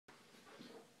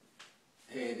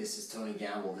Hey, this is Tony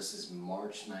Gamble. This is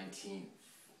March 19th,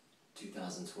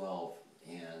 2012,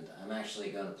 and I'm actually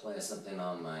going to play something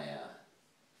on my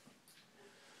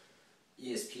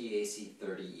ESP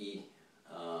AC30E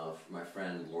for my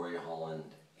friend Hollen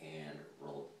and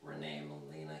Rene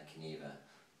Kaneva,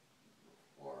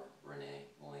 or Rene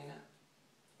Molina,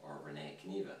 or Rene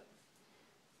Kaneva,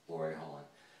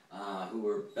 Hollen, who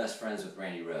were best friends with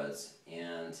Rhoads.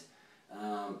 And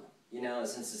you know,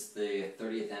 since it's the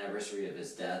 30th anniversary of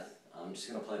his death, I'm just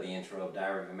going to play the intro of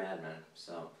Diary of a Madman.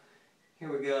 So,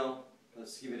 here we go.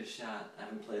 Let's give it a shot. I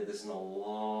haven't played this in a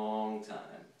long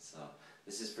time. So,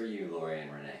 this is for you, Lori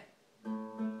and Rene.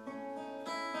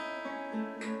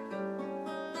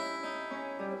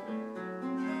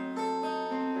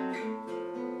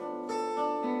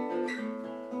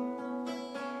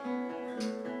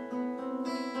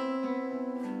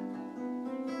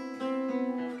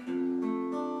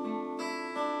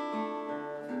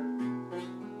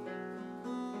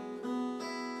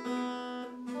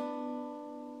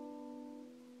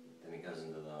 Goes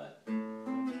into the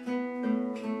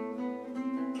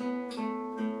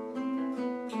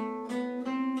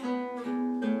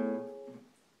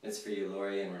It's for you,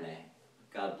 Lori and Rene.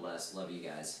 God bless. Love you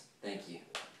guys. Thank you.